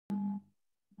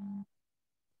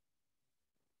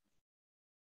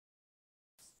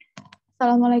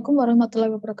Assalamualaikum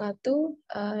warahmatullahi wabarakatuh.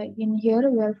 In here,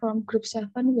 we are from Group 7.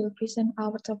 We'll present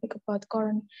our topic about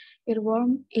corn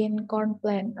earworm in corn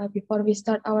plant. Before we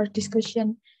start our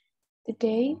discussion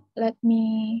today, let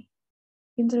me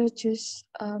introduce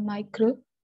my group.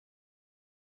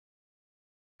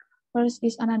 First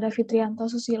is Ananda fitrianto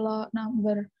Susilo,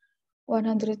 number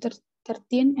 113,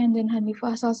 and then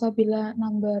Hanifah Salsabila,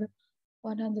 number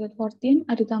 114,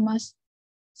 Aditama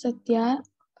Setya,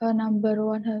 number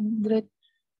 124,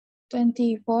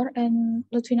 and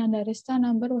Lutfi Nanda Resta,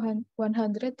 number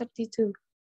 132.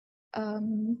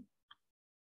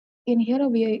 In here,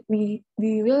 we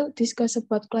will discuss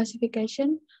about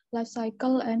classification, life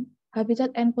cycle, and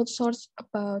habitat and food source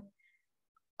about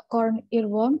corn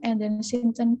earworm, and then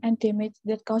symptom and damage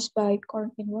that caused by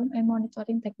corn earworm, and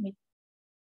monitoring technique.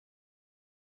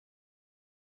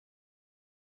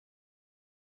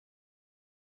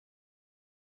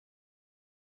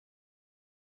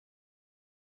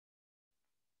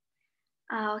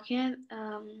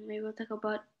 We will talk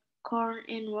about corn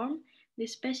earworm.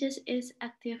 This species is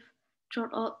active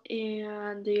throughout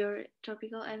in the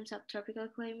tropical and subtropical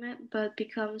climate, but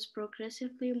becomes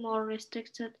progressively more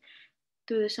restricted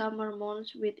to the summer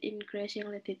months with increasing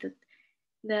latitude.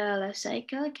 The life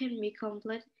cycle can be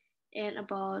complete in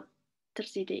about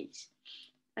 30 days.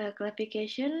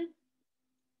 Classification: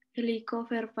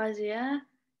 Helicoverpacea,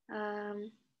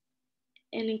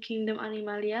 in kingdom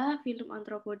Animalia, phylum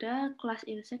Arthropoda, class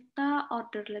Insecta,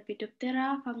 order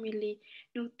Lepidoptera, family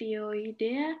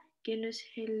Noctioidea, genus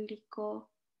Helicoverpa,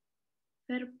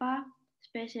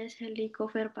 species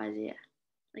Helicoverpacea.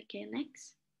 Okay,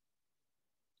 next.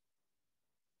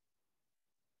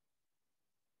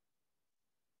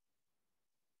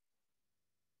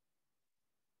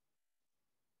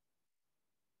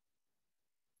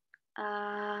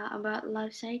 About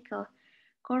life cycle.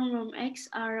 Cornworm eggs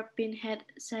are pinhead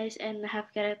size and have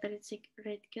characteristic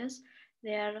radius.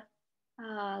 They are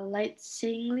laid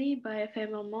singly by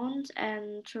female moths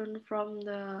and turn from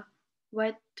the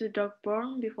white to dark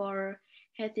brown before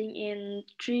hatching in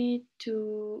 3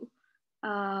 to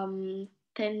 10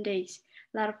 days.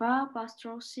 Larva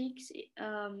pastoral 6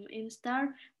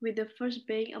 instar, with the first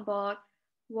being about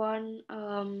 1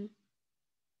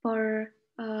 per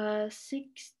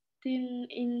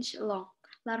 16-inch long.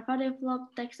 Larvae develop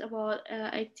takes about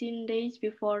 18 days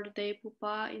before they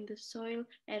pupa in the soil,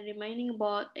 and remaining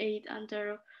about 8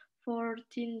 until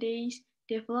 14 days.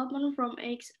 Development from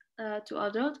eggs to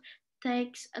adult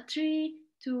takes 3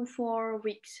 to 4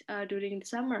 weeks during the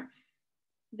summer.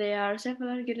 There are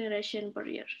several generations per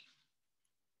year.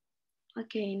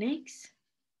 Okay, next.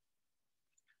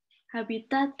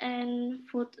 Habitat and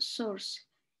food source.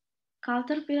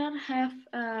 Caterpillar have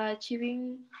a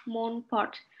chewing mound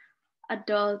part.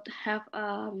 Adult have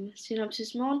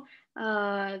synopsis mound.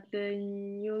 The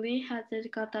newly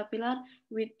hatched caterpillar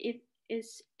with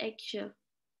its eggshell,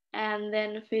 and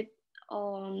then feed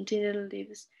on tender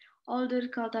leaves. Older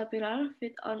caterpillar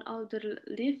feed on older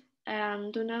leaf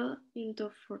and tunnel into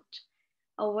fruit.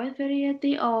 A wide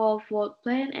variety of wood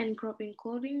plant and crop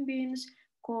including beans,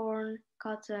 corn,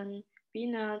 cotton,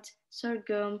 peanuts,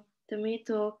 sorghum,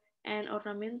 tomato, and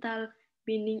ornamental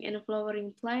bedding and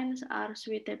flowering plants are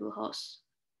suitable hosts.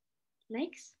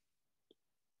 Next.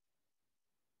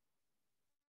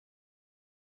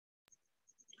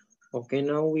 Okay,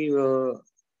 now we will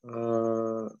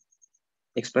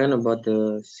explain about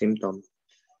the symptom.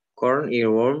 Corn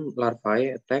earworm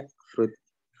larvae attack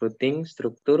fruiting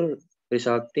structure,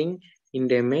 resulting in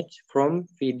damage from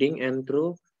feeding and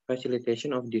through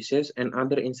facilitation of disease and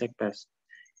other insect pests.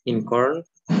 In corn,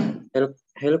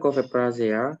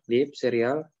 Helicoverpacea leaf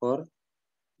cereal or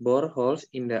bore holes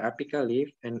in the apical leaf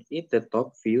and eat the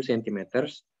top few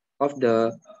centimeters of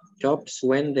the chops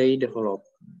when they develop.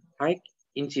 High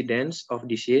incidence of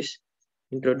disease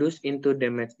introduced into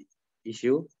damaged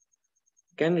tissue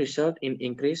can result in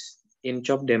increase in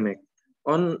chop damage.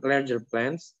 On larger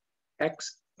plants,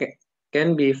 eggs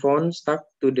can be found stuck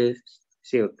to the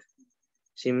silk.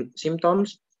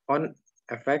 Symptoms on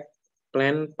affect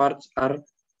plant parts are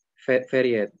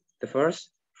varied. The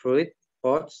first, fruit,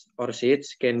 pods, or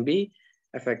seeds can be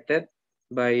affected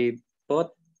by both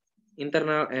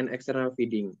internal and external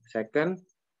feeding. Second,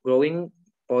 growing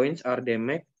points are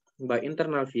damaged by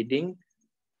internal feeding,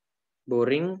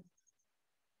 boring,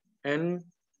 and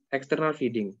external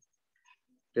feeding.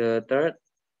 The third,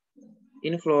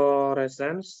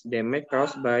 inflorescence damage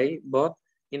caused by both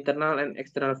internal and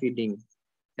external feeding.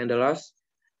 And the last,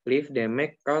 leaf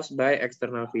damage caused by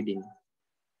external feeding.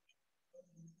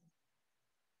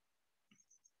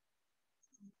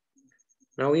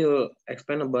 Now we will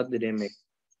explain about the damage.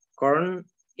 Corn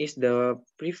is the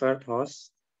preferred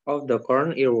host of the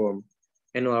corn earworm.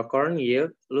 Annual corn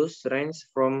yield loss range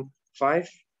from 5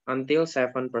 until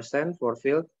 7% for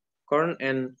field corn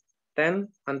and 10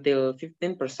 until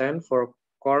 15% for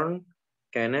corn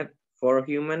canned for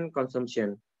human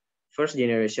consumption. First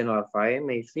generation larvae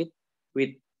may fit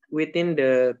within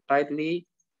the tightly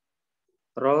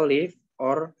roll leaf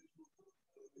or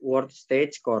wort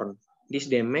stage corn. This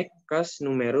damage causes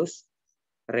numerous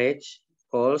ridge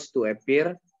holes to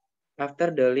appear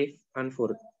after the leaf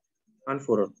unfurled.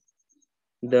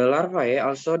 The larvae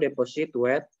also deposit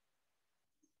wet,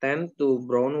 tend to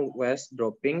brown waste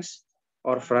droppings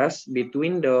or fresh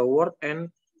between the wort and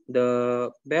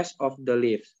the base of the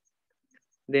leaf.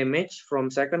 Damage from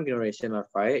second generation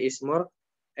larvae is more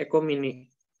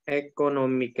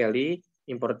economically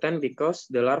important because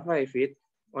the larvae feed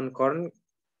on corn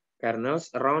kernels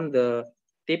around the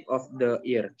tip of the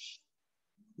ear.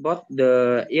 Both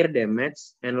the ear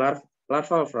damage and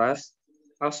larval frost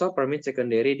also permit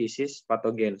secondary disease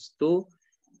pathogens to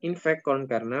infect corn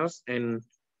kernels and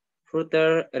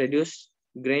further reduce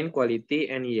grain quality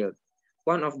and yield.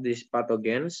 One of these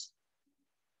pathogens,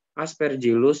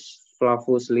 Aspergillus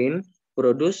flavus lin,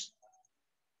 produce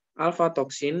alpha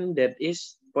toxin that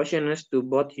is poisonous to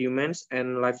both humans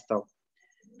and livestock.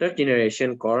 Third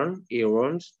generation corn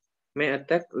earworms may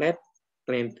attack late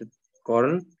planted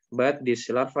corn, but these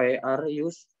larvae are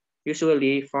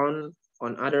usually found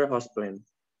on other host plants.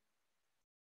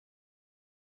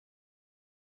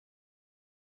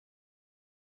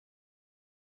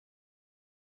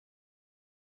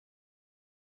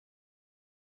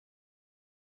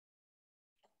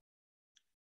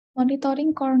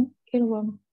 Monitoring corn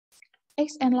earworm.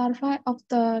 Eggs and larvae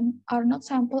often are not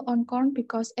sampled on corn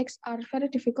because eggs are very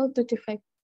difficult to detect,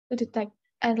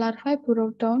 and larvae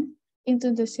burrow down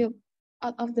into the silk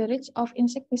out of the reach of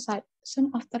insecticide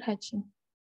soon after hatching.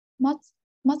 Moths,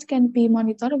 moths can be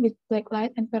monitored with black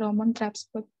light and pheromone traps,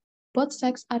 but both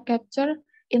sexes are captured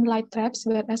in light traps,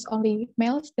 whereas only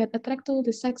males that attract to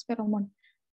the sex pheromone.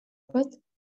 Both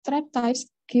trap types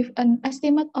give an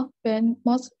estimate of when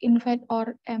moths invade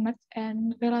or emerge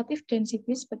and relative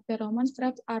densities, but pheromone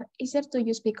traps are easier to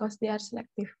use because they are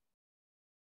selective.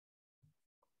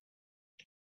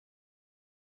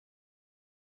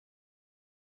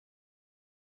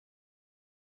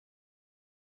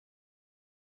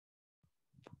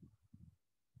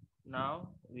 Now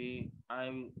we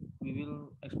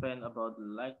will explain about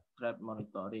light trap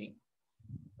monitoring.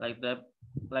 Light trap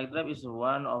is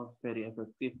one of very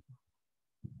effective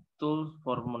tools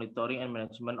for monitoring and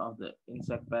management of the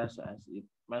insect pests as it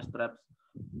mass traps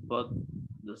both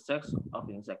the sex of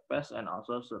insect pests and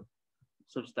also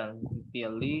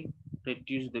substantially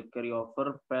reduce the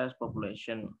carryover pest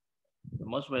population. The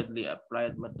most widely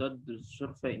applied method to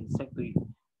survey insects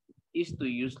is to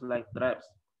use light traps,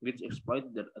 which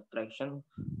exploit their attraction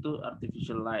to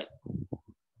artificial light.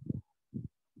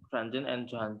 Franzen and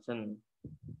Johansson,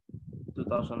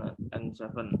 2007.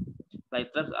 Light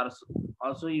traps are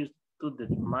also used to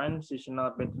determine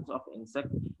seasonal patterns of insect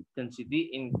density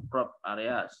in crop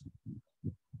areas.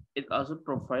 It also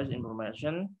provides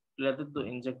information related to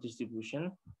insect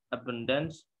distribution,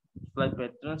 abundance, flight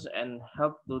patterns, and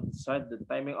help to decide the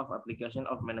timing of application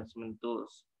of management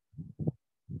tools.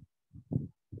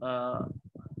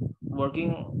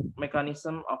 Working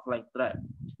mechanism of light trap.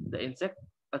 The insect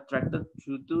attracted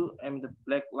due to emitted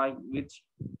black light which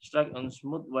strike on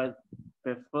smooth white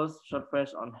beveled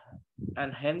surface on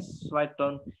and hence slide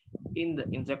down in the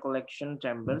insect collection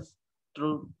chambers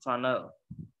through tunnel.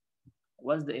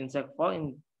 Once the insect fall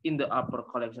in the upper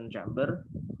collection chamber,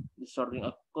 the sorting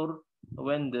occurs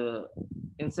when the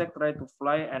insect try to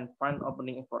fly and find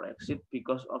opening for exit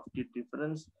because of the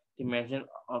different dimension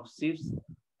of sieves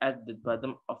at the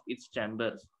bottom of its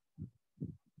chambers.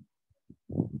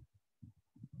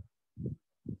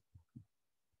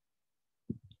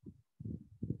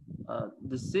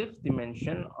 The safe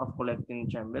dimension of collecting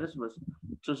chambers was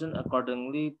chosen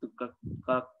accordingly to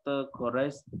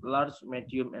categorize large,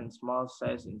 medium, and small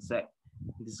size insects.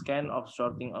 This kind of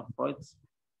sorting avoids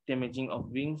damaging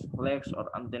of wings, legs, or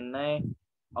antennae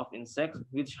of insects,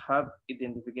 which help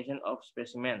identification of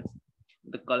specimens.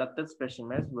 The collected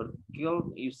specimens were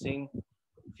killed using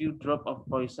few drops of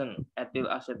poison, ethyl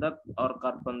acetate or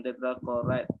carbon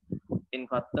tetrachloride, in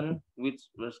cotton, which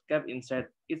was kept inside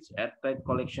its airtight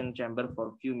collection chamber for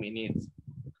a few minutes.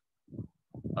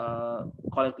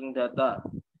 Collecting data.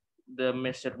 The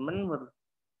measurements were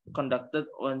conducted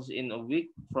once in a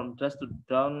week from dusk to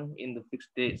dawn in the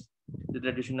fixed days. The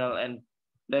traditional and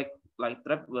black light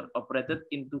trap were operated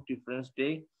into different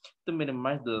days to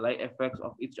minimize the light effects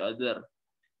of each other.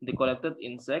 The collected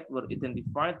insects were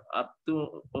identified up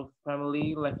to a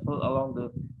family level along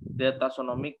their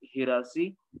taxonomic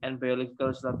hierarchy and biological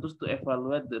status to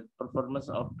evaluate the performance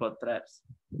of blood traps.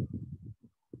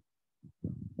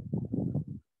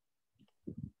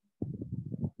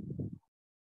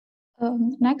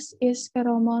 Next is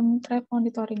pheromone trap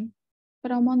monitoring.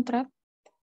 Pheromone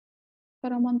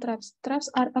traps. Traps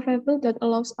are available that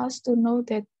allows us to know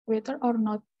that whether or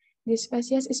not this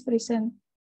species is present.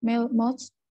 Male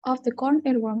moths of the corn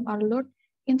earworm are lured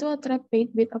into a trap bait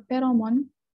with a pheromone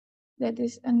that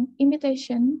is an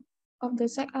imitation of the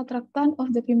sex attractant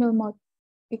of the female moth,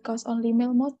 because only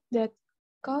male moths that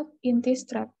caught in this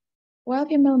trap, while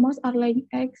female moths are laying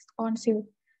eggs on silk.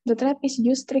 The trap is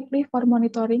used strictly for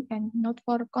monitoring and not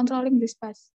for controlling this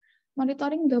pest.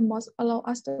 Monitoring the moths allows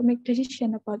us to make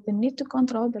decisions about the need to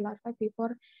control the larvae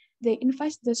before they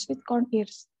infest the sweet corn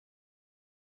ears.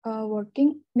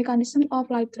 Working mechanism of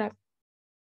light trap.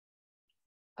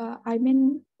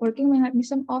 Working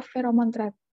mechanism of pheromone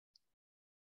trap.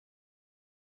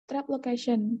 Trap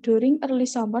location. During early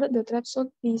summer, the trap should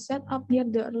be set up near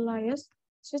the earliest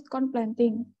sweet corn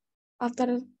planting.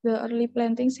 After the early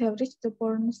plantings have reached the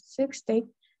born silk stage,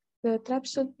 the trap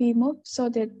should be moved so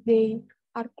that they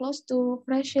are close to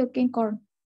fresh silking corn.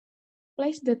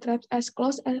 Place the traps as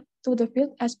close to the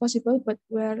field as possible, but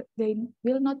where they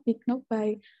will not be knocked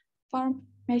by farm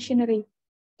machinery.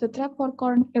 The trap for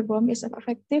corn earworm is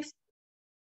effective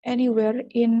anywhere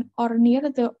in or near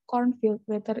the cornfield,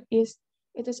 whether it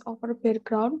is over bare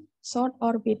ground, sod,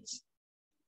 or weeds.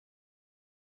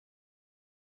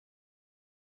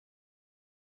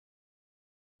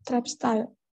 Trap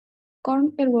style.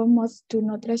 Corn earworm moths do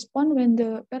not respond when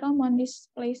the pheromone is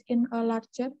placed in a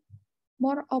larger,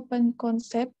 more open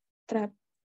concept trap.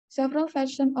 Several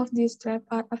versions of this trap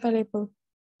are available.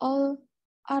 All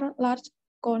are large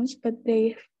cones, but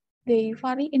they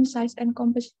vary in size and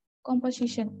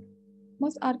composition.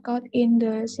 Most are caught in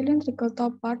the cylindrical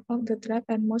top part of the trap,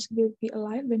 and most will be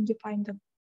alive when you find them.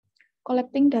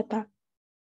 Collecting data.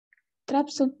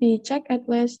 Traps should be checked at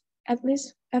least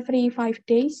every 5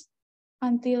 days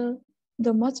until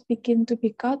the moths begin to be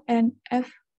caught, and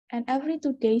every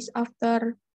 2 days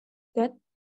after that.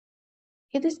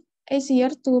 It is easier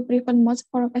to prevent moths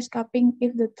from escaping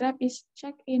if the trap is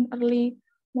checked in early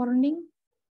morning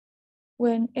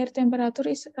when air temperature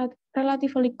is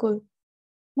relatively cool.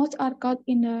 Moths are caught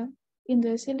in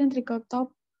the cylindrical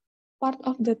top part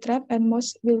of the trap, and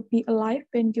moths will be alive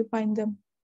when you find them.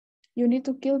 You need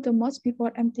to kill the moths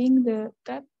before emptying the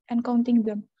trap and counting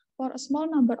them. For a small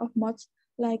number of moths,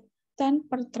 like 10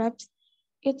 per trap,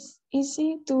 it's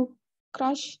easy to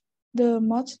crush the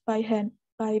moths by hand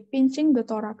by pinching the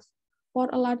thorax. For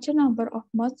a larger number of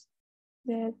moths,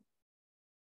 that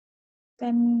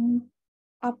 10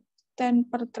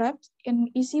 per trap, an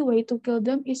easy way to kill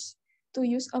them is to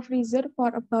use a freezer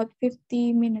for about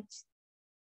 50 minutes.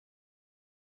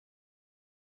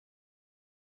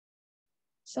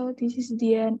 So this is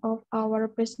the end of our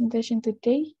presentation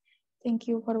today. Thank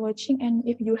you for watching, and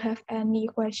if you have any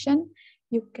question,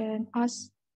 you can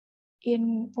ask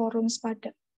in forum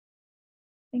SPADA.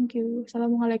 Thank you.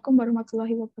 Assalamualaikum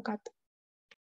warahmatullahi wabarakatuh.